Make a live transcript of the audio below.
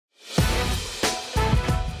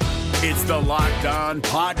It's the Locked On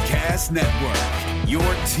Podcast Network, your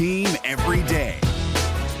team every day.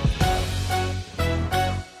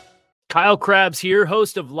 Kyle Krabs here,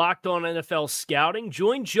 host of Locked On NFL Scouting.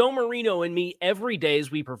 Join Joe Marino and me every day as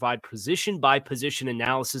we provide position-by-position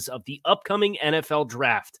analysis of the upcoming NFL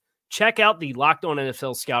Draft. Check out the Locked On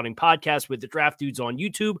NFL Scouting podcast with the Draft Dudes on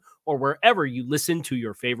YouTube or wherever you listen to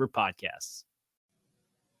your favorite podcasts.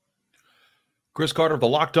 Chris Carter of the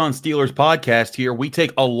Locked On Steelers podcast here. We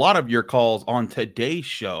take a lot of your calls on today's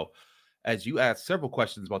show as you ask several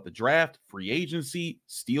questions about the draft, free agency,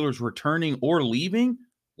 Steelers returning or leaving.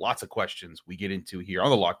 Lots of questions we get into here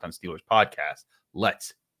on the Locked On Steelers podcast.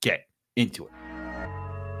 Let's get into it.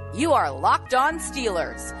 You are Locked On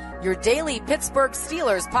Steelers, your daily Pittsburgh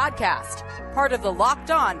Steelers podcast, part of the Locked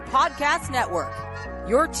On Podcast Network,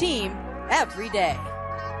 your team every day.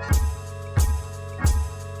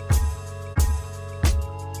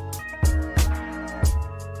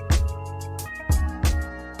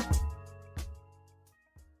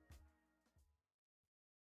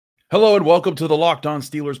 Hello and welcome to the Locked On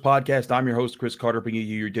Steelers podcast. I'm your host, Chris Carter, bringing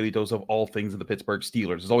you your daily dose of all things in the Pittsburgh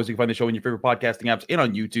Steelers. As always, you can find the show in your favorite podcasting apps and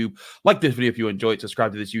on YouTube. Like this video if you enjoy it.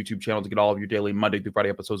 Subscribe to this YouTube channel to get all of your daily Monday through Friday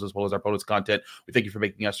episodes as well as our bonus content. We thank you for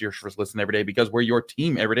making us your first listen every day because we're your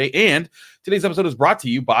team every day. And today's episode is brought to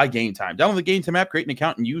you by Game Time. Download the Game Time app, create an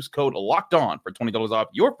account, and use code LOCKEDON for $20 off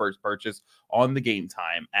your first purchase on the Game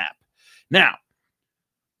Time app. Now,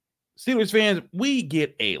 Steelers fans, we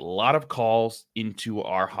get a lot of calls into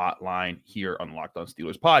our hotline here on the Locked On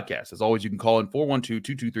Steelers podcast. As always, you can call in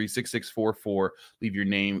 412-223-6644. Leave your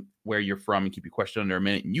name, where you're from, and keep your question under a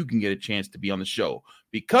minute, and you can get a chance to be on the show.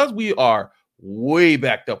 Because we are way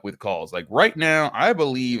backed up with calls. Like right now, I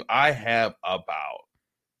believe I have about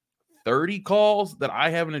 30 calls that I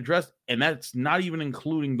haven't addressed, and that's not even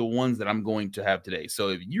including the ones that I'm going to have today. So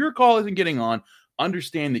if your call isn't getting on,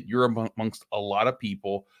 understand that you're amongst a lot of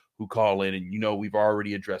people who call in, and we've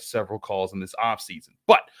already addressed several calls in this offseason.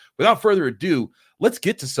 But without further ado, let's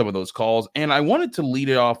get to some of those calls. And I wanted to lead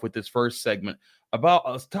it off with this first segment about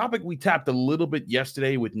a topic we tapped a little bit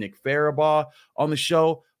yesterday with Nick Farabaugh on the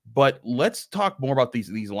show. But let's talk more about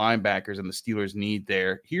these linebackers and the Steelers' need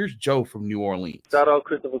there. Here's Joe from New Orleans. Shout out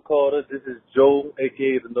Christopher Carter. This is Joe,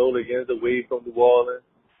 a.k.a. the Nola Against the Wave from New Orleans.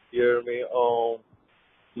 You hear me?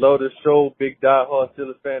 Love the show. Big diehard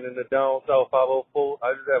Steelers fan in the down south 504.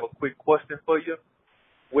 I just have a quick question for you.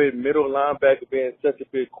 With middle linebacker being such a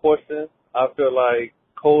big question, I feel like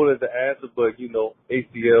Cole is the answer, but,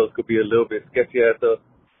 ACLs could be a little bit sketchy after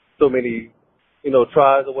so many,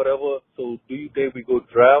 tries or whatever. So do you think we go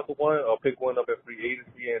draft one or pick one up at free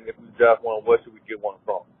agency? And if we draft one, where should we get one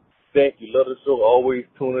from? Thank you. Love the show. Always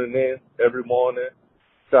tuning in every morning.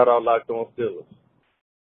 Shout out Locked On Steelers.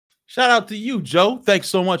 Shout out to you, Joe. Thanks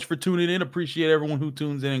so much for tuning in. Appreciate everyone who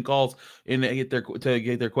tunes in and calls in to get their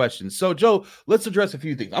questions. So, Joe, let's address a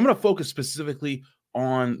few things. I'm going to focus specifically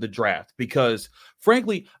on the draft because,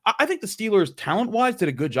 frankly, I think the Steelers, talent-wise, did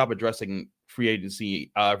a good job addressing free agency,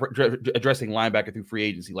 addressing linebacker through free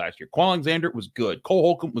agency last year. Quan Alexander was good. Cole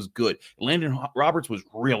Holcomb was good. Landon Roberts was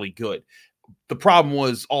really good. The problem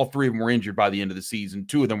was all three of them were injured by the end of the season.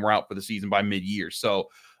 Two of them were out for the season by mid-year. So,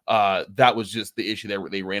 that was just the issue that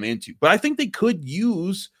they ran into. But I think they could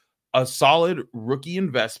use a solid rookie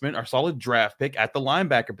investment or solid draft pick at the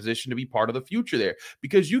linebacker position to be part of the future there.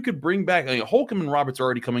 Because you could bring back, Holcomb and Roberts are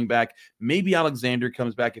already coming back. Maybe Alexander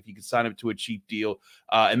comes back if you could sign him to a cheap deal.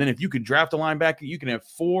 And then if you could draft a linebacker, you can have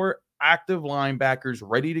 4 active linebackers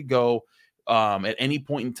ready to go at any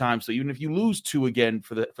point in time. So even if you lose 2 again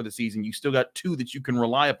for the season, you still got 2 that you can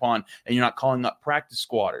rely upon, and you're not calling up practice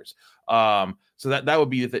squatters. So that would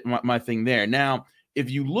be my thing there. Now, if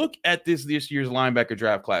you look at this year's linebacker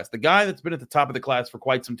draft class, the guy that's been at the top of the class for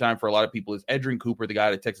quite some time for a lot of people is Edgerrin Cooper, the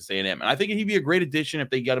guy at Texas A&M. And I think he'd be a great addition if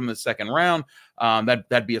they get him in the second round.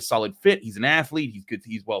 That'd be a solid fit. He's an athlete. He's good.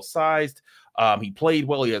 He's well-sized. He played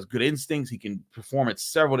well. He has good instincts. He can perform at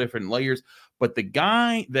several different layers. But the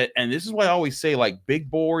guy that, and this is why I always say, like, big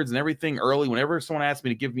boards and everything early, whenever someone asks me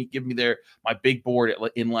to give me my big board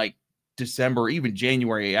in like December, even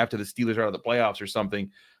January after the Steelers are out of the playoffs or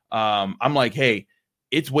something, I'm like, hey,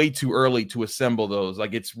 it's way too early to assemble those.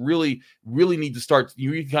 Like, it's really need to start.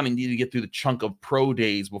 You kind of need to get through the chunk of pro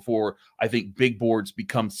days before I think big boards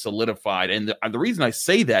become solidified. And the reason I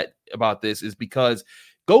say that about this is because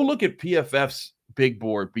go look at PFF's big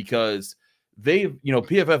board, because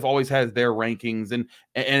PFF always has their rankings, and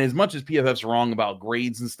as much as PFF's wrong about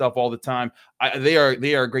grades and stuff all the time, they are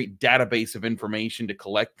a great database of information to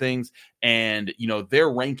collect things. And their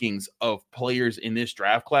rankings of players in this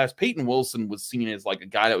draft class, Payton Wilson was seen as like a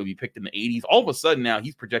guy that would be picked in the 80s. All of a sudden now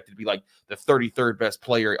he's projected to be like the 33rd best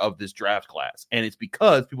player of this draft class, and it's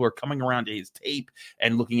because people are coming around to his tape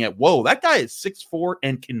and looking at, whoa, that guy is 6'4"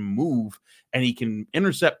 and can move. And he can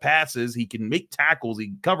intercept passes. He can make tackles. He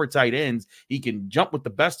can cover tight ends. He can jump with the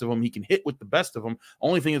best of them. He can hit with the best of them.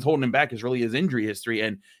 Only thing that's holding him back is really his injury history.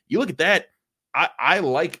 And you look at that, I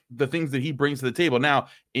like the things that he brings to the table. Now,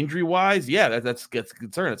 injury-wise, yeah, that's a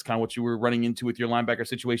concern. That's kind of what you were running into with your linebacker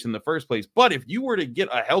situation in the first place. But if you were to get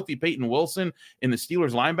a healthy Payton Wilson in the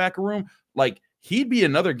Steelers linebacker room, like, he'd be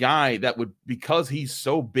another guy that would, because he's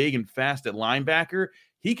so big and fast at linebacker,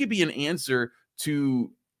 he could be an answer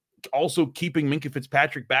to also keeping Minkah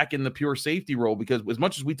Fitzpatrick back in the pure safety role, because as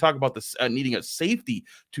much as we talk about this needing a safety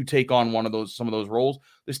to take on some of those roles,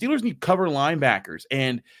 the Steelers need cover linebackers,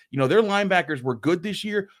 and their linebackers were good this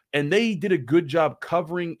year, and they did a good job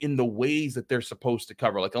covering in the ways that they're supposed to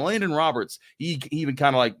cover. Like Landon Roberts, he even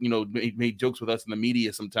kind of like made jokes with us in the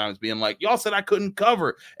media sometimes, being like, y'all said I couldn't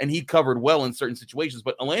cover, and he covered well in certain situations.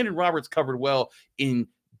 But Landon Roberts covered well in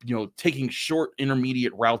taking short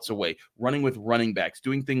intermediate routes away, running with running backs,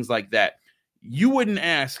 doing things like that. You wouldn't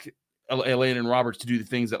ask Landon Roberts to do the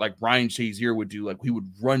things that like Ryan Shazier would do. Like, he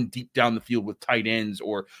would run deep down the field with tight ends,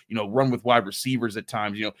 or, run with wide receivers at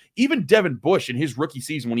times. Even Devin Bush in his rookie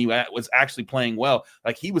season, when he was actually playing well,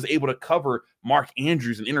 like, he was able to cover Mark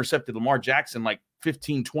Andrews and intercepted Lamar Jackson like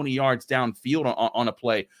 15, 20 yards downfield on a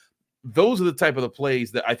play. Those are the type of the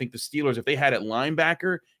plays that I think the Steelers, if they had at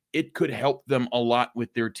linebacker, it could help them a lot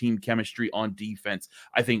with their team chemistry on defense.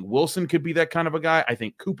 I think Wilson could be that kind of a guy. I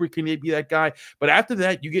think Cooper can be that guy. But after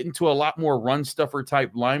that, you get into a lot more run stuffer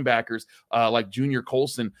type linebackers like Junior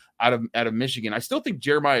Colson out of Michigan. I still think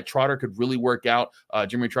Jeremiah Trotter could really work out.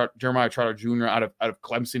 Jeremiah Trotter Jr. out of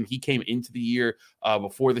Clemson. He came into the year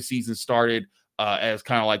before the season started as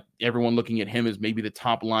kind of like everyone looking at him as maybe the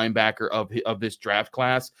top linebacker of this draft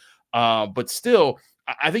class. But still,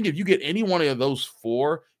 I think if you get any one of those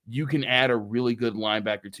four, you can add a really good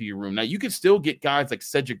linebacker to your room. Now, you can still get guys like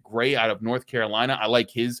Cedric Gray out of North Carolina. I like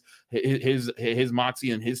his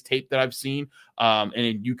moxie and his tape that I've seen. And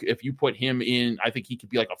if you put him in, I think he could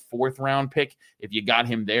be like a 4th round pick. If you got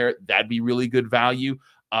him there, that'd be really good value.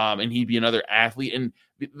 And he'd be another athlete. And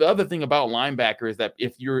the other thing about linebacker is that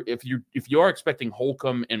if you are expecting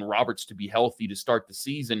Holcomb and Roberts to be healthy to start the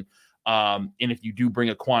season, and if you do bring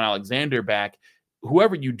a Quan Alexander back,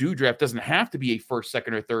 whoever you do draft doesn't have to be a 1st,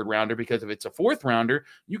 2nd, or 3rd rounder, because if it's a 4th rounder,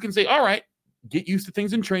 you can say, all right, get used to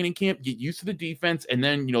things in training camp, get used to the defense, and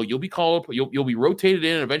then you'll be called, you'll be rotated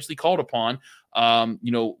in and eventually called upon,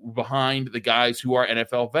 behind the guys who are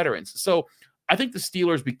NFL veterans. So I think the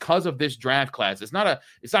Steelers, because of this draft class, it's not a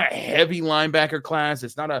heavy linebacker class,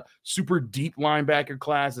 it's not a super deep linebacker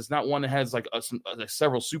class, it's not one that has like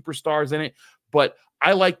several superstars in it, but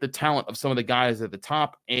I like the talent of some of the guys at the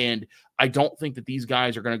top, and I don't think that these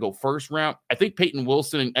guys are going to go 1st round. I think Payton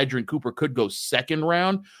Wilson and Edgerrin Cooper could go 2nd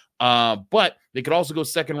round, but they could also go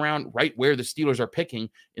 2nd round right where the Steelers are picking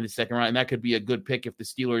in the 2nd round, and that could be a good pick if the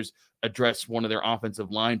Steelers address one of their offensive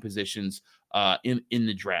line positions in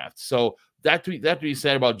the draft. So that to be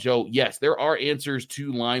said about Joe, yes, there are answers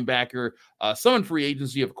to linebacker. Some in free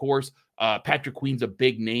agency, of course. Patrick Queen's a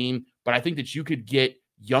big name, but I think that you could get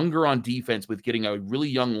younger on defense with getting a really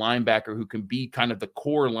young linebacker who can be kind of the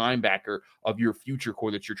core linebacker of your future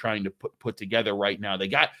core that you're trying to put together right now. They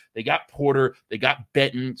got Porter, they got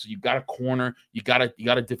Benton, so you've got a corner, you got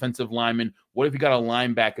a defensive lineman. What if you got a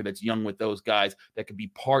linebacker that's young with those guys that could be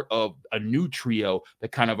part of a new trio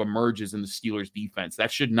that kind of emerges in the Steelers defense?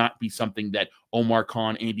 That should not be something that Omar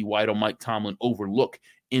Khan, Andy Weidel, Mike Tomlin overlook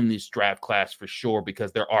in this draft class for sure,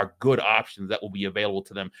 because there are good options that will be available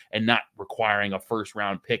to them and not requiring a 1st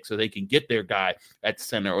round pick, so they can get their guy at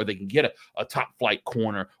center, or they can get a top flight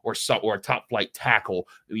corner or a top flight tackle.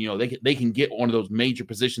 They can get one of those major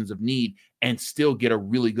positions of need and still get a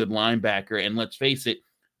really good linebacker. And let's face it,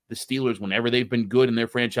 the Steelers, whenever they've been good in their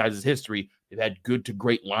franchise's history, they've had good to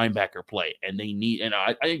great linebacker play, and they need, and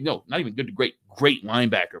I no, not even good to great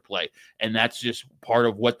linebacker play. And that's just part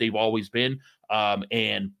of what they've always been.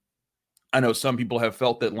 And I know some people have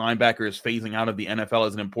felt that linebacker is phasing out of the NFL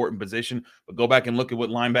as an important position, but go back and look at what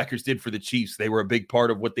linebackers did for the Chiefs. They were a big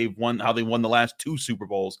part of what they've won, how they won the last 2 Super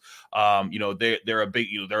Bowls. They're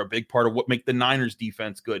a big part of what make the Niners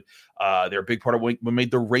defense good. They're a big part of what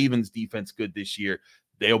made the Ravens defense good this year.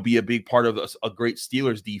 they'll be a big part of a great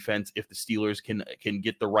Steelers defense if the Steelers can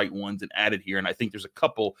get the right ones and add it here. And I think there's a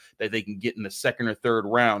couple that they can get in the second or third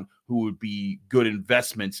round who would be good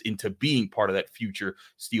investments into being part of that future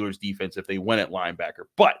Steelers defense if they went at linebacker.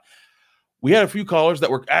 But we had a few callers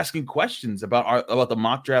that were asking questions about the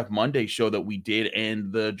Mock Draft Monday show that we did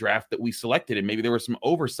and the draft that we selected, and maybe there were some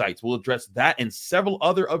oversights. We'll address that and several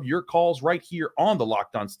other of your calls right here on the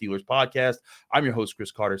Locked On Steelers podcast. I'm your host,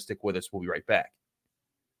 Chris Carter. Stick with us. We'll be right back.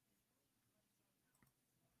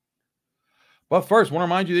 But first, I want to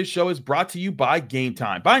remind you this show is brought to you by Game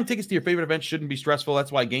Time. Buying tickets to your favorite events shouldn't be stressful. That's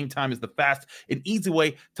why Game Time is the fast and easy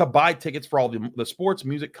way to buy tickets for all the sports,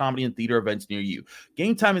 music, comedy, and theater events near you.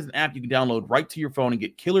 Game Time is an app you can download right to your phone and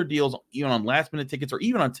get killer deals even on last-minute tickets or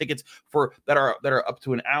even on tickets that are up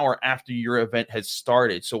to an hour after your event has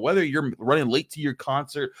started. So whether you're running late to your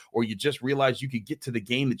concert or you just realized you could get to the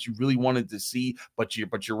game that you really wanted to see, but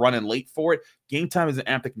you're running late for it, Game Time is an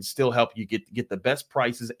app that can still help you get the best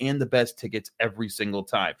prices and the best tickets every single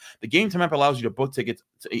time. The Game Time app allows you to book tickets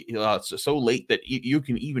so late that you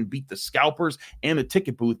can even beat the scalpers and the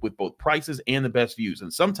ticket booth with both prices and the best views.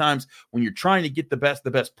 And sometimes when you're trying to get the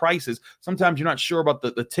best prices, sometimes you're not sure about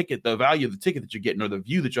the ticket, the value of the ticket that you're getting or the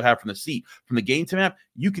view that you'll have from the seat. From the Game Time app,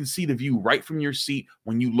 you can see the view right from your seat.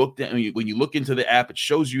 When you look into the app, it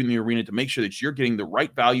shows you in the arena to make sure that you're getting the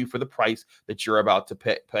right value for the price that you're about to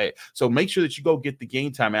pay. So make sure that you go get the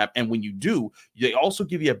Game Time app. And when you do, they also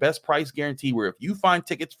give you a best price guarantee where if you find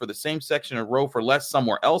tickets for the same section in a row for less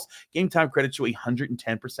somewhere else, Game Time credits you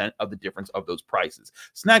 110% of the difference of those prices.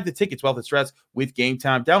 Snag the tickets without the stress with Game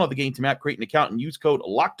Time. Download the Game Time app, create an account, and use code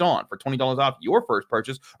LOCKEDON for $20 off your first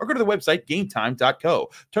purchase, or go to the website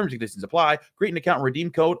gametime.co. Terms and conditions apply. Create an account and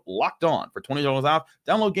redeem code LOCKEDON for $20 off.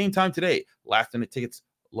 Download Game Time today. Last minute tickets,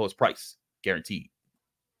 lowest price guaranteed.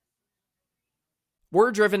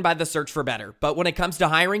 We're driven by the search for better, but when it comes to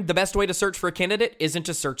hiring, the best way to search for a candidate isn't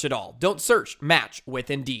to search at all. Don't search, match with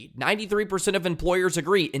Indeed. 93% of employers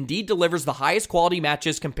agree Indeed delivers the highest quality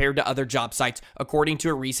matches compared to other job sites, according to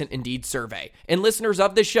a recent Indeed survey. And listeners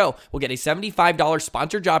of this show will get a $75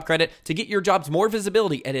 sponsored job credit to get your jobs more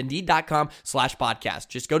visibility at Indeed.com/podcast.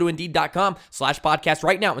 Just go to Indeed.com/podcast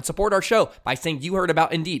right now and support our show by saying you heard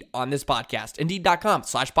about Indeed on this podcast.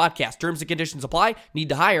 Indeed.com/podcast. Terms and conditions apply. Need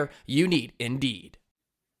to hire? You need Indeed.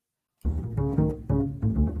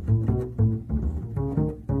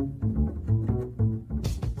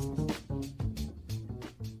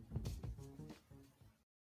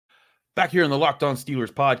 Back here on the Locked On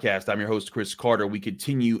Steelers podcast, I'm your host, Chris Carter. We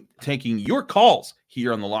continue taking your calls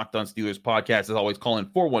here on the Locked On Steelers podcast. As always, call in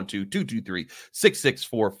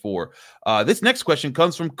 412-223-6644. This next question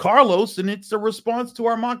comes from Carlos, and it's a response to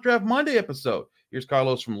our Mock Draft Monday episode. Here's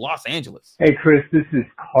Carlos from Los Angeles. Hey, Chris, this is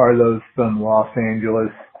Carlos from Los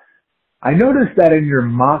Angeles. I noticed that in your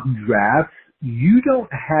mock drafts, you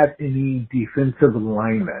don't have any defensive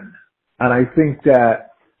linemen. And I think that,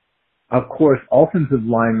 of course, offensive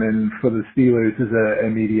linemen for the Steelers is an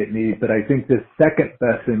immediate need, but I think the second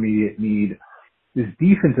best immediate need is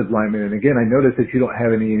defensive linemen. And again, I noticed that you don't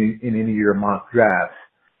have any in any of your mock drafts.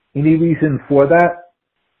 Any reason for that?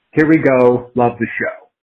 Here we go. Love the show.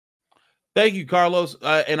 Thank you, Carlos,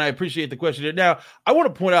 and I appreciate the question. Now, I want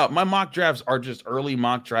to point out my mock drafts are just early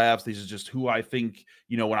mock drafts. These are just who I think,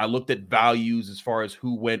 when I looked at values as far as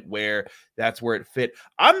who went where, that's where it fit.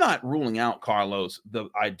 I'm not ruling out, Carlos, the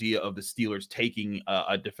idea of the Steelers taking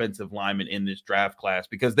a defensive lineman in this draft class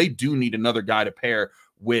because they do need another guy to pair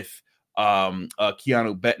with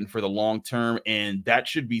Keanu Benton for the long term, and that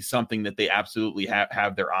should be something that they absolutely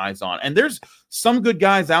have their eyes on. And there's some good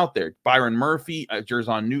guys out there. Byron Murphy,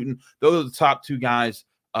 Edgerrin Newton, those are the top two guys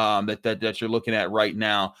that you're looking at right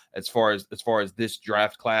now as far as this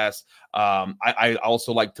draft class. I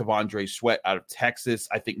also like Tavondre Sweat out of Texas.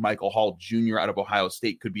 I think Michael Hall Jr. out of Ohio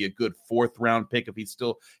State could be a good fourth round pick if he's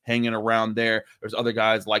still hanging around there. There's other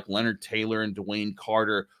guys like Leonard Taylor and Dwayne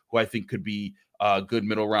Carter who I think could be good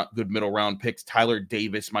middle round picks. Tyler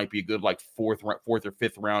Davis might be a good fourth or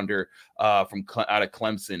fifth rounder out of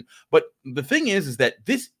Clemson. But the thing is that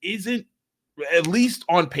this isn't, at least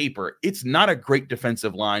on paper, it's not a great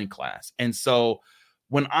defensive line class. And so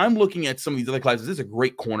when I'm looking at some of these other classes, this is a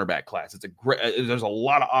great cornerback class. There's a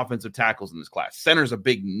lot of offensive tackles in this class. Center's a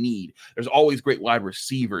big need. There's always great wide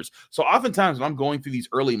receivers. So oftentimes when I'm going through these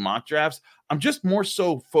early mock drafts, I'm just more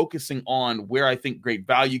so focusing on where I think great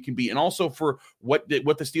value can be, and also for what the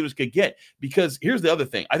Steelers could get. Because here's the other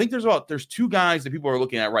thing: I think there's two guys that people are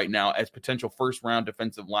looking at right now as potential first round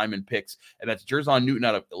defensive lineman picks, and that's Edgerrin Newton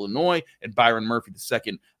out of Illinois and Byron Murphy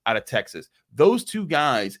II out of Texas. Those two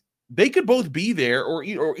guys, they could both be there, or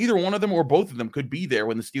either one of them or both of them could be there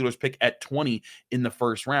when the Steelers pick at 20 in the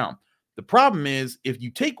first round. The problem is, if you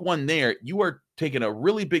take one there, you are taking a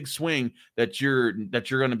really big swing that you're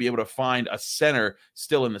going to be able to find a center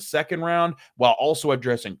still in the second round, while also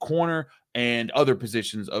addressing corner and other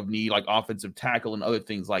positions of need like offensive tackle and other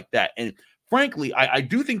things like that. And frankly, I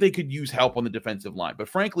do think they could use help on the defensive line. But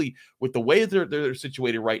frankly, with the way they're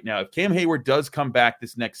situated right now, if Cam Hayward does come back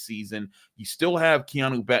this next season, you still have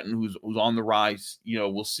Keanu Benton, who's on the rise.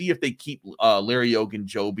 We'll see if they keep Larry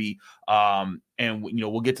Ogunjobi. And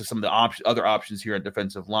we'll get to some of the other options here at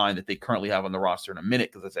defensive line that they currently have on the roster in a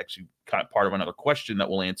minute, because that's actually kind of part of another question that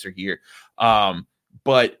we'll answer here.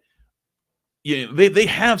 But they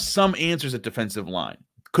have some answers at defensive line.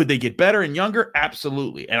 Could they get better and younger?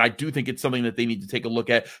 Absolutely. And I do think it's something that they need to take a look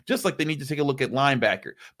at, just like they need to take a look at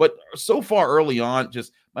linebacker. But so far early on,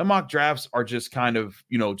 just my mock drafts are just kind of,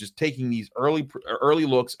 just taking these early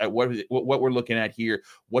looks at what we're looking at here,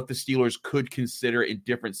 what the Steelers could consider in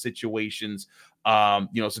different situations. So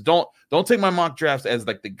don't take my mock drafts as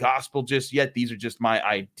like the gospel just yet. These are just my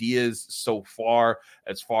ideas so far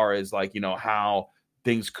as like, how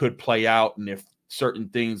things could play out, and if certain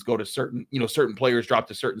things go to certain players drop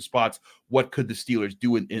to certain spots, what could the Steelers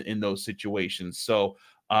do in those situations? So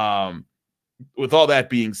with all that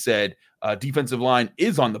being said, defensive line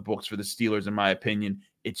is on the books for the Steelers, in my opinion.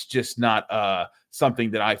 It's just not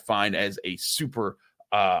something that I find as a super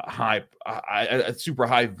high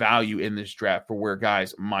value in this draft for where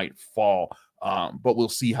guys might fall. But we'll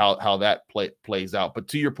see how that plays out. But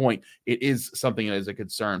to your point, it is something that is a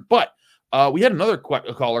concern. But we had another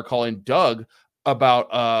caller call in, Doug, about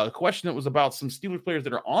a question that was about some Steelers players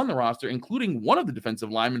that are on the roster, including one of the defensive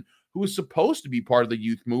linemen who is supposed to be part of the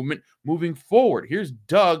youth movement moving forward. Here's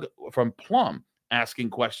Doug from Plum asking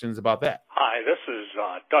questions about that. Hi, this is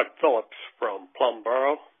Doug Phillips from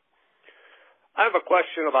Plumboro. I have a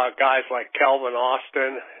question about guys like Calvin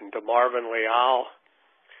Austin and DeMarvin Leal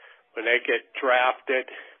when they get drafted.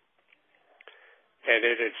 And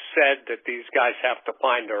it is said that these guys have to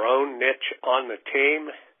find their own niche on the team.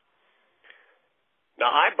 Now,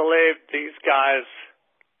 I believe these guys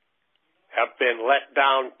have been let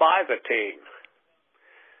down by the team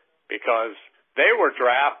because they were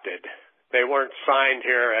drafted. They weren't signed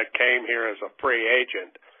here and came here as a free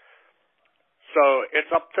agent. So it's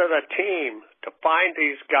up to the team to find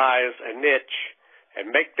these guys a niche and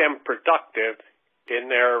make them productive in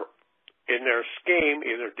their scheme,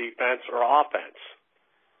 either defense or offense.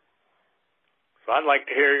 So I'd like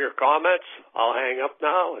to hear your comments. I'll hang up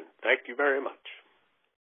now, and thank you very much.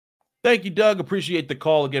 Thank you, Doug. Appreciate the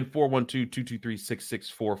call. Again,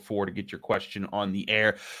 412-223-6644 to get your question on the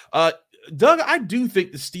air. Doug, I do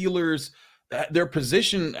think the Steelers, their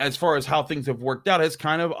position as far as how things have worked out has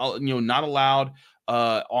kind of, not allowed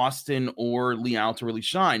Austin or Leal to really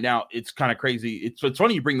shine. Now, it's kind of crazy. It's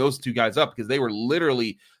funny you bring those two guys up because they were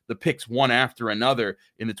literally the picks one after another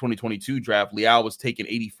in the 2022 draft. Leal was taken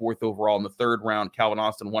 84th overall in the third round. Calvin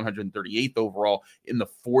Austin 138th overall in the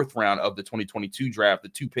fourth round of the 2022 draft. The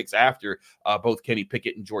two picks after both Kenny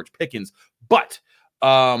Pickett and George Pickens. But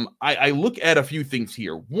I look at a few things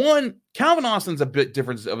here. One, Calvin Austin's a bit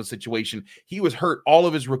different of a situation. He was hurt all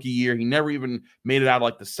of his rookie year. He never even made it out of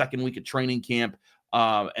like the second week of training camp.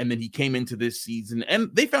 And then he came into this season and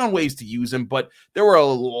they found ways to use him, but there were a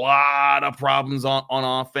lot of problems on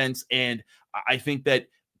offense. And I think that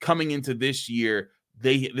coming into this year,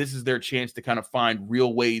 this is their chance to kind of find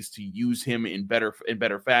real ways to use him in better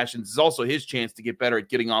fashions. It's also his chance to get better at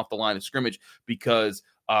getting off the line of scrimmage because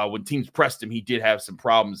when teams pressed him, he did have some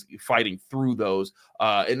problems fighting through those.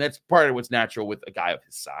 And that's part of what's natural with a guy of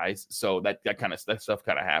his size. So that stuff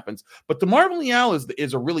kind of happens. But DeMarvin Leal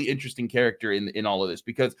is a really interesting character in all of this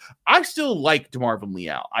because I still like DeMarvin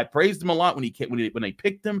Leal. I praised him a lot when they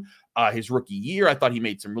picked him his rookie year. I thought he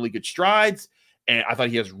made some really good strides and I thought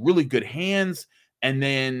he has really good hands. And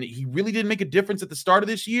then he really didn't make a difference at the start of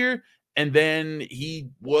this year. And then he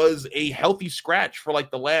was a healthy scratch for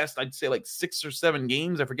like the last, I'd say like 6 or 7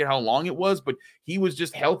 games. I forget how long it was, but he was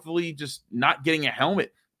just healthily just not getting a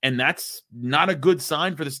helmet. And that's not a good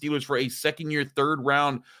sign for the Steelers for a second-year,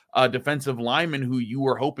 third-round defensive lineman who you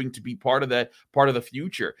were hoping to be part of the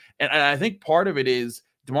future. And I think part of it is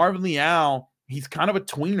DeMarvin Leal, he's kind of a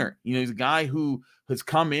tweener. He's a guy who has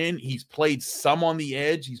come in. He's played some on the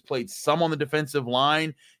edge. He's played some on the defensive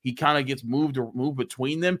line. He kind of gets moved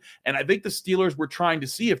between them. And I think the Steelers were trying to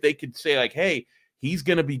see if they could say like, hey, he's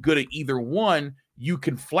going to be good at either one. You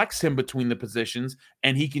can flex him between the positions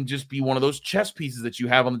and he can just be one of those chess pieces that you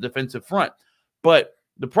have on the defensive front. But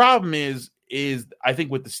the problem is I think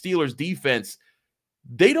with the Steelers defense,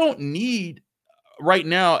 they don't need right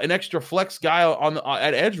now an extra flex guy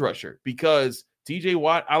at edge rusher, because TJ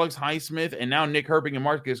Watt, Alex Highsmith, and now Nick Herbig and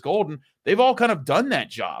Marcus Golden, they've all kind of done that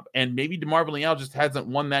job. And maybe DeMarvin Leal just hasn't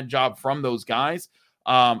won that job from those guys.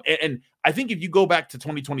 And I think if you go back to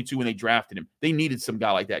 2022 when they drafted him, they needed some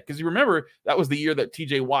guy like that. Because you remember, that was the year that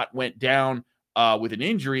TJ Watt went down with an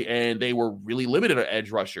injury, and they were really limited at edge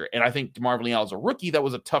rusher. And I think DeMarvin Leal as a rookie, that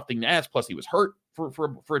was a tough thing to ask. Plus, he was hurt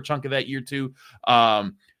for a chunk of that year too.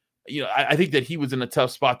 I think that he was in a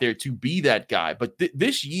tough spot there to be that guy. But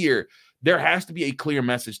this year, there has to be a clear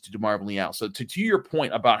message to DeMarvin Leal. So to your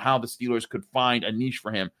point about how the Steelers could find a niche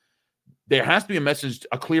for him, there has to be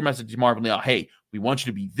a clear message to DeMarvin Leal. Hey, we want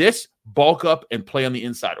you to be this, bulk up and play on the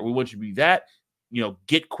inside. Or we want you to be that,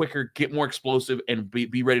 get quicker, get more explosive, and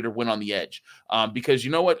be ready to win on the edge. Because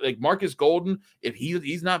you know what? Like Marcus Golden, if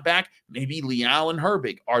he's not back, maybe Leal and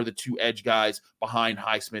Herbig are the two edge guys behind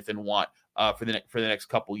Highsmith and Watt for the next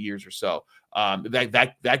couple years or so.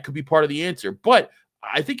 That could be part of the answer. But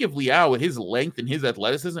I think if Leal, with his length and his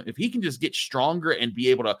athleticism, if he can just get stronger and be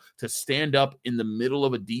able to stand up in the middle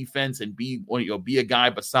of a defense and be a guy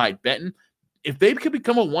beside Benton, if they could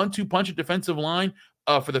become a 1-2 punch at defensive line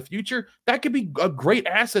for the future, that could be a great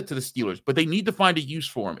asset to the Steelers. But they need to find a use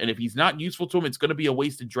for him. And if he's not useful to him, it's going to be a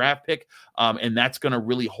wasted draft pick, and that's going to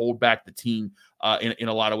really hold back the team in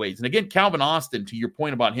a lot of ways. And again, Calvin Austin, to your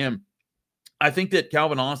point about him, I think that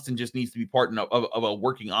Calvin Austin just needs to be part of a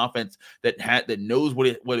working offense that knows what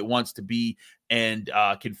it wants to be and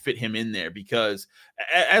can fit him in there. Because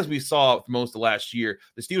as we saw for most of last year,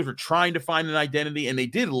 the Steelers were trying to find an identity, and they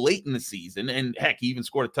did late in the season. And heck, he even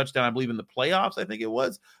scored a touchdown, I believe, in the playoffs. I think it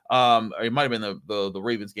was, or it might have been the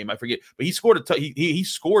Ravens game. I forget, but he scored he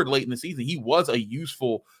scored late in the season. He was a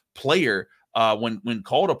useful player when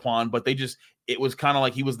called upon, but it was kind of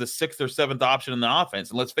like he was the 6th or 7th option in the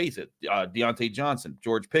offense. And let's face it, Deontay Johnson,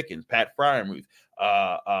 George Pickens, Pat Freiermuth,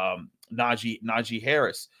 Najee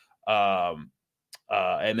Harris,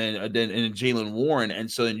 and then Jalen Warren. And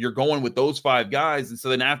so then you're going with those 5 guys. And so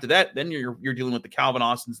then after that, then you're dealing with the Calvin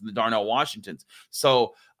Austins and the Darnell Washingtons.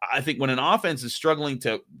 So I think when an offense is struggling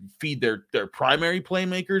to feed their primary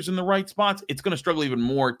playmakers in the right spots, it's going to struggle even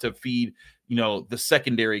more to feed, the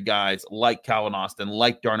secondary guys like Calvin Austin,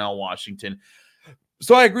 like Darnell Washington.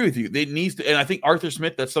 So I agree with you. They needs to, and I think Arthur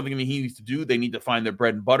Smith, that's something that he needs to do. They need to find their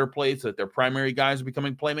bread and butter plays so that their primary guys are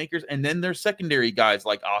becoming playmakers, and then their secondary guys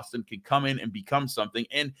like Austin can come in and become something.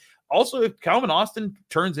 And also, if Calvin Austin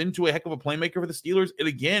turns into a heck of a playmaker for the Steelers, it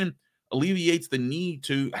again alleviates the need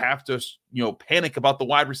to have to, panic about the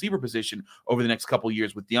wide receiver position over the next couple of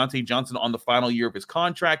years. With Deontay Johnson on the final year of his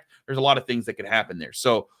contract, there's a lot of things that could happen there.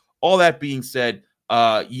 So all that being said,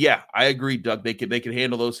 I agree, Doug. They could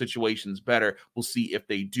handle those situations better. We'll see if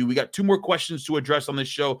they do. We got 2 more questions to address on this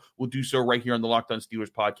show. We'll do so right here on the Locked On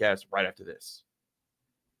Steelers podcast right after this.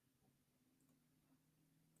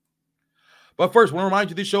 But first, I want to remind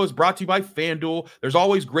you this show is brought to you by FanDuel. There's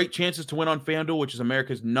always great chances to win on FanDuel, which is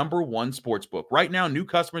America's #1 sportsbook. Right now, new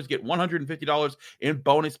customers get $150 in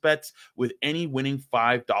bonus bets with any winning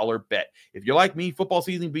 $5 bet. If you're like me, football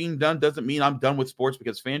season being done doesn't mean I'm done with sports,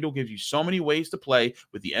 because FanDuel gives you so many ways to play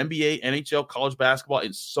with the NBA, NHL, college basketball,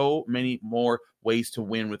 and so many more ways to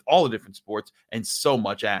win with all the different sports and so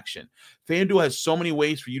much action. FanDuel has so many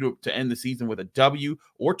ways for you to end the season with a W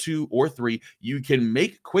or 2 or 3. You can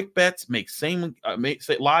make quick bets, make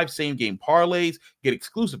live same game parlays, get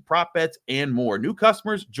exclusive prop bets, and more. New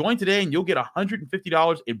customers, join today and you'll get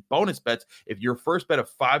 $150 in bonus bets if your first bet of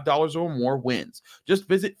 $5 or more wins. Just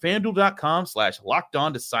visit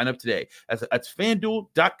FanDuel.com/LockedOn to sign up today. That's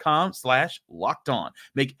FanDuel.com/LockedOn.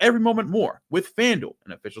 Make every moment more with FanDuel,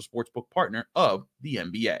 an official sportsbook partner of the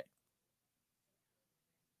NBA.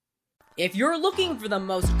 If you're looking for the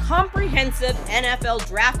most comprehensive NFL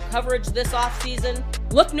draft coverage this offseason,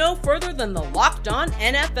 look no further than the Locked On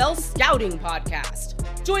NFL Scouting Podcast.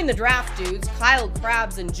 Join the draft dudes, Kyle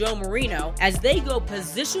Krabs and Joe Marino, as they go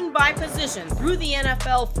position by position through the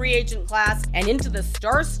NFL free agent class and into the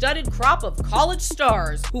star-studded crop of college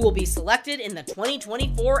stars who will be selected in the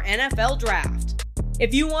 2024 NFL Draft.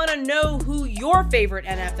 If you want to know who your favorite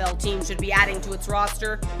NFL team should be adding to its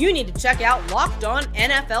roster, you need to check out Locked On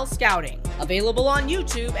NFL Scouting, available on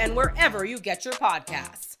YouTube and wherever you get your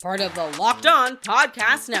podcasts. Part of the Locked On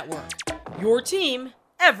Podcast Network, your team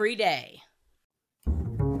every day.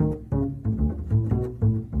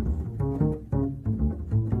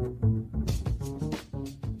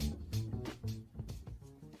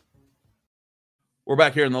 We're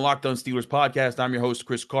back here in the Locked On Steelers podcast. I'm your host,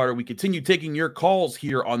 Chris Carter. We continue taking your calls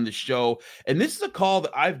here on the show. And this is a call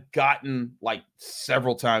that I've gotten like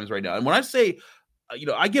several times right now. And when I say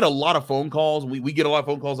I get a lot of phone calls. We get a lot of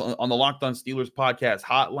phone calls on the Locked On Steelers podcast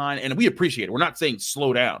hotline, and we appreciate it. We're not saying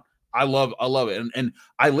slow down. I love it. And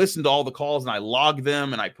I listen to all the calls and I log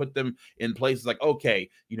them and I put them in places like, okay,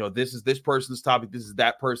 this is this person's topic. This is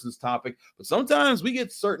that person's topic. But sometimes we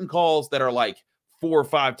get certain calls that are like 4 or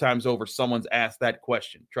 5 times over. Someone's asked that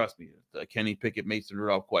question. Trust me, the Kenny Pickett, Mason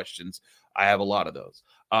Rudolph questions. I have a lot of those.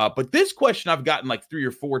 But this question I've gotten like 3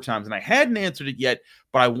 or 4 times and I hadn't answered it yet,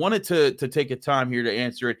 but I wanted to take a time here to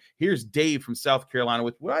answer it. Here's Dave from South Carolina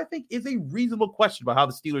with what I think is a reasonable question about how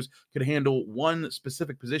the Steelers could handle one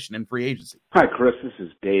specific position in free agency. Hi, Chris. This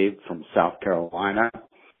is Dave from South Carolina.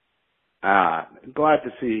 Glad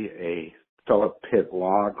to see a fellow Pitt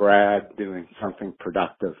Law grad doing something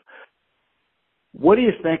productive. What do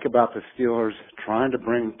you think about the Steelers trying to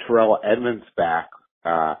bring Terrell Edmunds back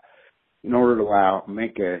in order to allow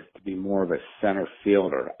Minka to be more of a center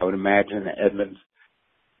fielder? I would imagine that Edmunds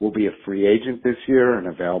will be a free agent this year and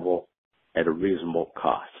available at a reasonable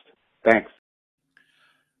cost. Thanks.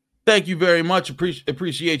 Thank you very much.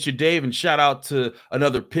 Appreciate you, Dave, and shout out to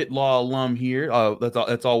another Pitt Law alum here.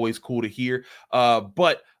 That's always cool to hear.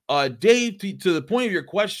 But Dave, to the point of your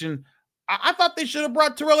question, I thought they should have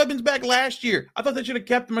brought Terrell Edmunds back last year. I thought they should have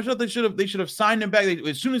kept him. I thought they should have signed him back.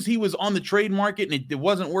 As soon as he was on the trade market and it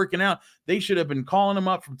wasn't working out, they should have been calling him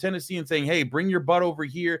up from Tennessee and saying, "Hey, bring your butt over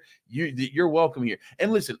here. You're welcome here."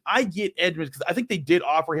 And listen, I get Edmunds because I think they did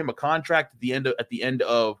offer him a contract at the end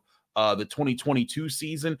of the 2022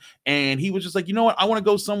 season, and he was just like, you know what, I want to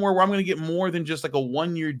go somewhere where I'm going to get more than just like a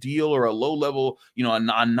 1-year deal or a low level,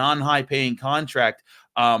 a non-high paying contract.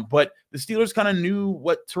 But the Steelers kind of knew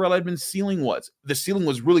what Terrell Edmunds' ceiling was. The ceiling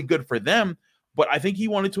was really good for them, but I think he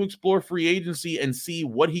wanted to explore free agency and see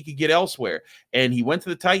what he could get elsewhere. And he went to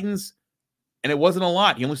the Titans, and it wasn't a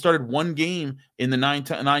lot. He only started 1 game in the 9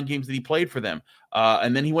 games that he played for them.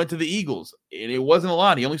 And then he went to the Eagles, and it wasn't a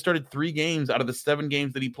lot. He only started 3 games out of the 7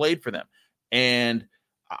 games that he played for them. And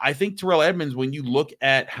I think Terrell Edmunds, when you look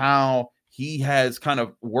at how he has kind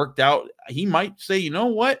of worked out, he might say, you know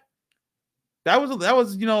what? That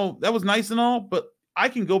was nice and all, but I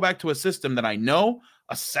can go back to a system that I know,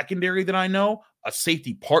 a secondary that I know, a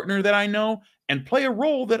safety partner that I know, and play a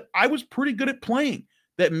role that I was pretty good at playing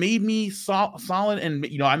that made me solid. And,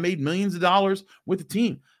 I made millions of dollars with the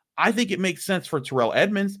team. I think it makes sense for Terrell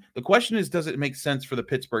Edmunds. The question is, does it make sense for the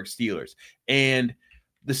Pittsburgh Steelers? And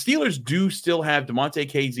the Steelers do still have DeMonte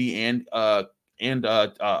Casey and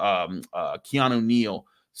Keanu Neal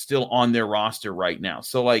still on their roster right now.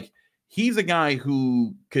 So, he's a guy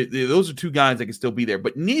who those are 2 guys that can still be there,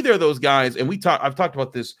 but neither of those guys, and I've talked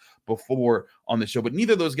about this before on the show, but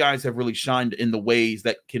neither of those guys have really shined in the ways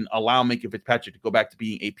that can allow Minka Fitzpatrick to go back to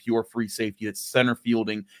being a pure free safety that's center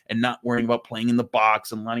fielding and not worrying about playing in the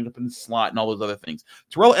box and lining up in the slot and all those other things.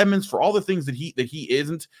 Terrell Edmunds, for all the things that he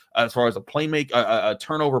isn't, as far as a playmaker, a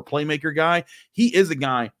turnover playmaker guy, he is a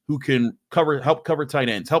guy who can help cover tight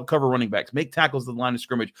ends, help cover running backs, make tackles at the line of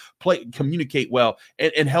scrimmage, communicate well,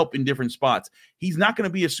 and help in different spots. He's not going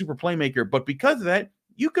to be a super playmaker, but because of that,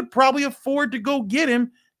 you could probably afford to go get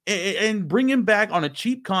him and bring him back on a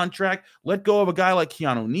cheap contract, let go of a guy like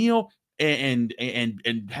Keanu Neal and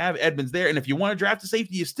have Edmunds there. And if you want to draft a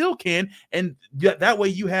safety, you still can. And that way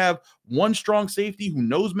you have one strong safety who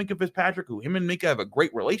knows Minka Fitzpatrick, who him and Minka have a great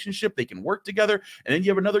relationship. They can work together. And then you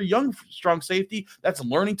have another young, strong safety that's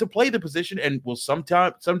learning to play the position and will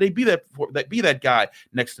someday be that guy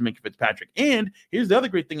next to Minka Fitzpatrick. And here's the other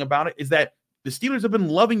great thing about it is that the Steelers have been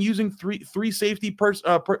loving using three safety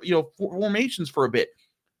formations for a bit.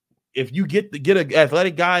 If you get an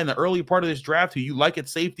athletic guy in the early part of this draft who you like at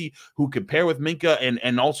safety, who could pair with Minka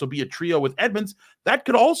and also be a trio with Edmunds, that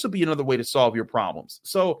could also be another way to solve your problems.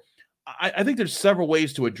 So I think there's several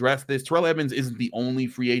ways to address this. Terrell Edmunds isn't the only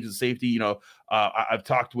free agent safety. I've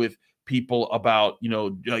talked with people about,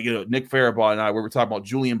 Nick Faribault and I, where we're talking about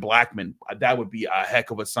Julian Blackmon. That would be a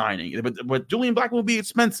heck of a signing. But Julian Blackmon will be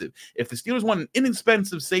expensive. If the Steelers want an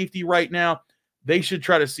inexpensive safety right now, they should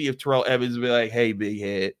try to see if Terrell Edmunds will be like, hey, big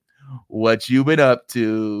head, what you been up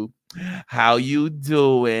to? How you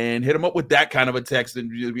doing? Hit him up with that kind of a text and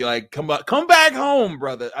just be like, come back home,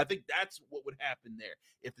 brother. I think that's what would happen there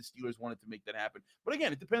if the Steelers wanted to make that happen. But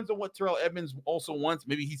again, it depends on what Terrell Edmunds also wants.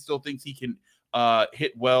 Maybe he still thinks he can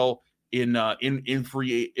hit well in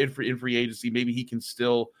free agency. Maybe he can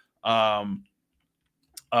still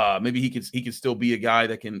maybe he can still be a guy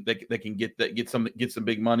that can get some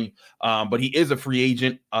big money. But he is a free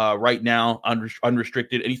agent right now,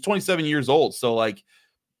 unrestricted, and he's 27 years old. So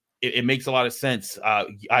it makes a lot of sense.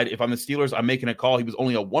 If I'm the Steelers, I'm making a call. He was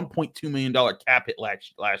only a $1.2 million cap hit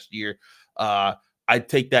last year. I'd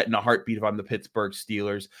take that in a heartbeat if I'm the Pittsburgh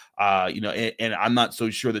Steelers. And I'm not so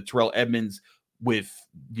sure that Terrell Edmonds with,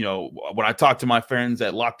 when I talked to my friends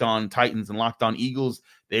at Locked On Titans and Locked On Eagles,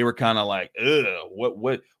 they were kind of like,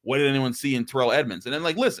 what did anyone see in Terrell Edmonds? And then,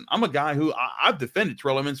 like, listen, I'm a guy who I've defended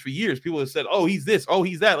Terrell Edmonds for years. People have said, oh, he's this, oh,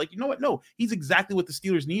 he's that. Like, you know what? No, he's exactly what the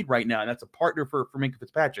Steelers need right now. And that's a partner for Minkah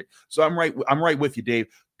Fitzpatrick. So I'm right with you, Dave.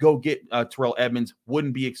 Go get Terrell Edmonds.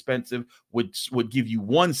 Wouldn't be expensive. Would give you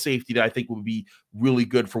one safety that I think would be really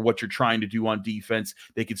good for what you're trying to do on defense.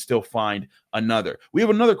 They could still find another. We have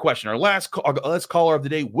another question. Our last caller of the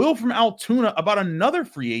day, Will from Altoona, about another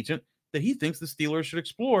free agent that he thinks the Steelers should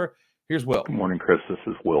explore. Here's Will. Good morning, Chris. This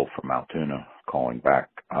is Will from Altoona calling back.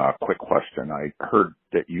 Quick question. I heard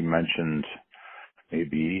that you mentioned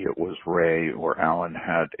maybe it was Ray or Allen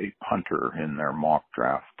had a punter in their mock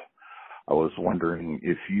draft. I was wondering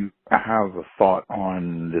if you have a thought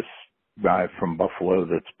on this guy from Buffalo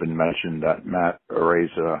that's been mentioned, that Matt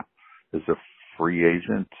Araiza is a free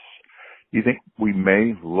agent. Do you think we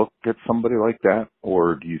may look at somebody like that,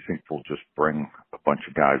 or do you think we'll just bring a bunch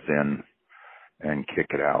of guys in and kick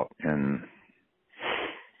it out in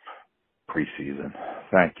preseason?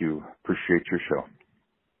 Thank you. Appreciate your show.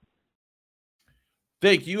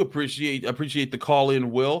 Thank you. Appreciate the call in,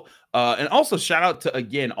 Will. And also shout out to,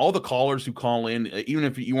 again, all the callers who call in, even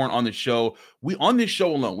if you weren't on the show. On this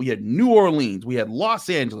show alone, we had New Orleans, we had Los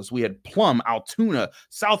Angeles, we had Plum, Altoona,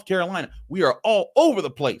 South Carolina. We are all over the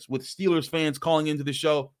place with Steelers fans calling into the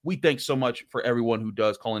show. We thank so much for everyone who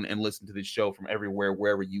does call in and listen to this show from everywhere,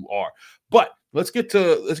 wherever you are. But let's get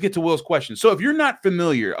to Will's question. So if you're not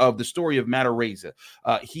familiar of the story of Matt Araiza,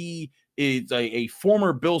 he is a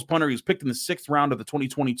former Bills punter. He was picked in the 6th round of the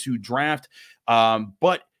 2022 draft,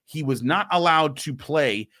 but he was not allowed to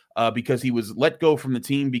play because he was let go from the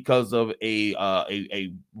team because of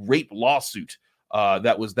a rape lawsuit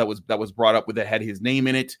that was brought up that had his name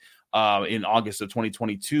in it in August of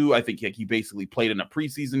 2022. I think he basically played in a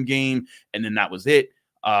preseason game, and then that was it.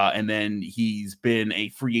 And then he's been a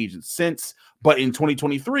free agent since. But in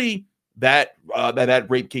 2023, that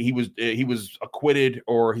rape case, he was acquitted,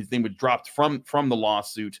 or his name was dropped from the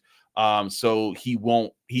lawsuit. So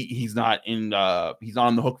he's not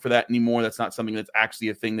on the hook for that anymore. That's not something that's actually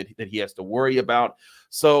a thing that he has to worry about.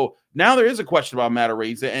 So now there is a question about Matt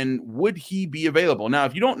Araiza, and would he be available? Now,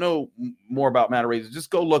 if you don't know more about Matt Araiza,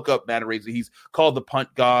 just go look up Matt Araiza. He's called the punt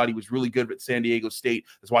god. He was really good at San Diego State.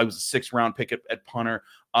 That's why he was a 6th round pick at punter.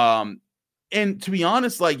 And to be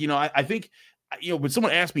honest, I think, when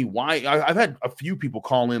someone asked me why, I've had a few people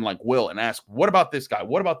call in like Will and ask, what about this guy?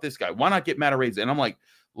 What about this guy? Why not get Matt Araiza? And I'm like,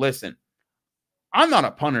 listen, I'm not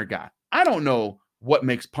a punter guy. I don't know what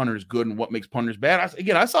makes punters good and what makes punters bad.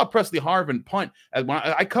 I saw Presley Harvin punt. When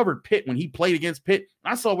I covered Pitt when he played against Pitt.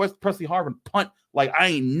 I saw Presley Harvin punt like I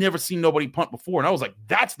ain't never seen nobody punt before. And I was like,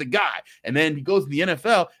 that's the guy. And then he goes to the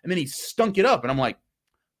NFL, and then he stunk it up. And I'm like,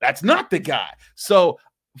 that's not the guy. So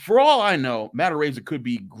for all I know, Matt Araiza could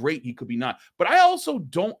be great. He could be not. But I also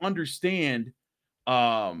don't understand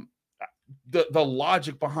the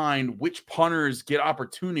logic behind which punters get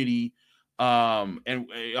opportunities and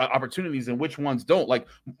which ones don't. Like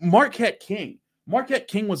Marquette King. Marquette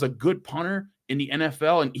King was a good punter in the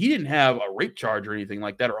NFL, and he didn't have a rape charge or anything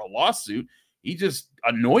like that or a lawsuit. He just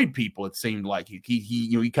annoyed people, it seemed like.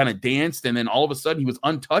 He kind of danced, and then all of a sudden he was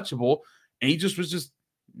untouchable, and he was just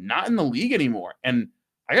not in the league anymore. And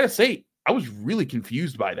I gotta say, I was really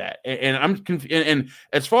confused by that. And I'm confused. And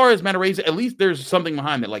as far as Matt Araiza, at least there's something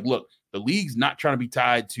behind that. Like, look, the league's not trying to be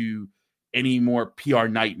tied to any more PR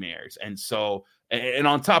nightmares. And so, and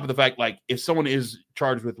on top of the fact, like, if someone is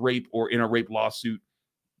charged with rape or in a rape lawsuit,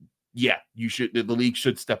 yeah, the league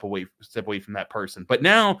should step away from that person. But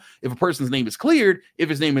now, if a person's name is cleared, if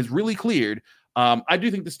his name is really cleared, I do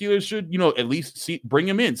think the Steelers should, at least bring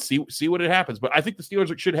him in, see what it happens. But I think the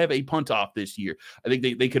Steelers should have a punt off this year. I think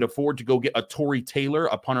they could afford to go get a Torrey Taylor,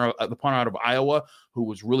 the punter out of Iowa, who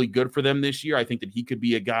was really good for them this year. I think that he could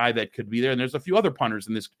be a guy that could be there. And there's a few other punters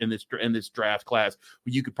in this draft class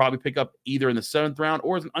who you could probably pick up either in the 7th round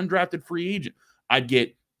or as an undrafted free agent. I'd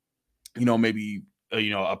get, maybe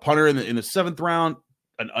a punter in the 7th round,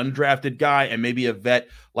 an undrafted guy, and maybe a vet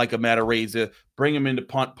like a Matt Araiza. Bring him in to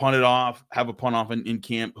punt it off, have a punt off in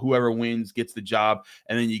camp. Whoever wins gets the job,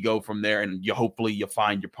 and then you go from there, and hopefully you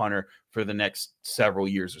find your punter for the next several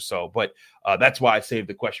years or so. But that's why I saved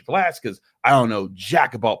the question for last, because I don't know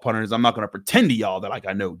jack about punters. I'm not going to pretend to y'all that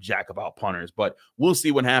I know jack about punters, but we'll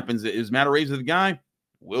see what happens. Is Matt Araiza the guy?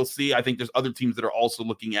 We'll see. I think there's other teams that are also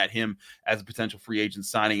looking at him as a potential free agent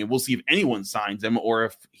signing, and we'll see if anyone signs him or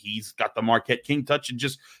if he's got the Marquette King touch and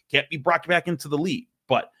just can't be brought back into the league.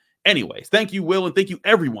 But Anyways, thank you, Will, and thank you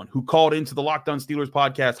everyone who called into the Locked On Steelers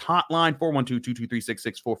podcast hotline,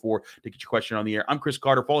 412-223-6644, to get your question on the air. I'm Chris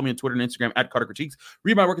Carter. Follow me on Twitter and Instagram at Carter Critiques.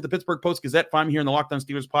 Read my work at the Pittsburgh Post-Gazette. Find me here in the Locked On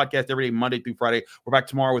Steelers podcast every day, Monday through Friday. We're back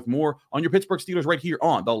tomorrow with more on your Pittsburgh Steelers right here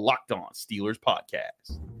on the Locked On Steelers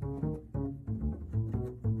podcast.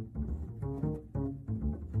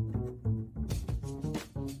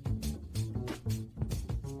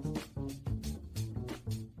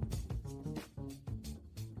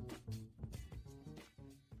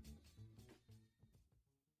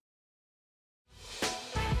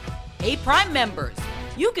 Hey, Prime members,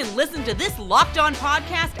 you can listen to this Locked On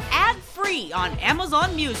podcast ad-free on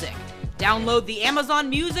Amazon Music. Download the Amazon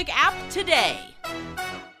Music app today.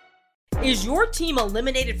 Is your team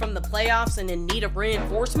eliminated from the playoffs and in need of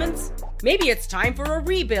reinforcements? Maybe it's time for a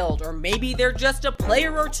rebuild, or maybe they're just a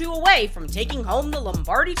player or two away from taking home the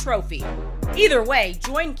Lombardi Trophy. Either way,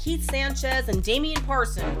 join Keith Sanchez and Damian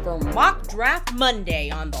Parson for Mock Draft Monday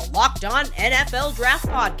on the Locked On NFL Draft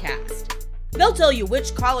Podcast. They'll tell you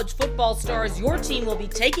which college football stars your team will be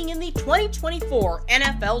taking in the 2024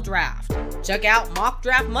 NFL Draft. Check out Mock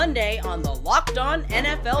Draft Monday on the Locked On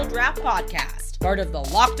NFL Draft Podcast, part of the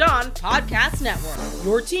Locked On Podcast Network.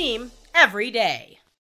 Your team every day.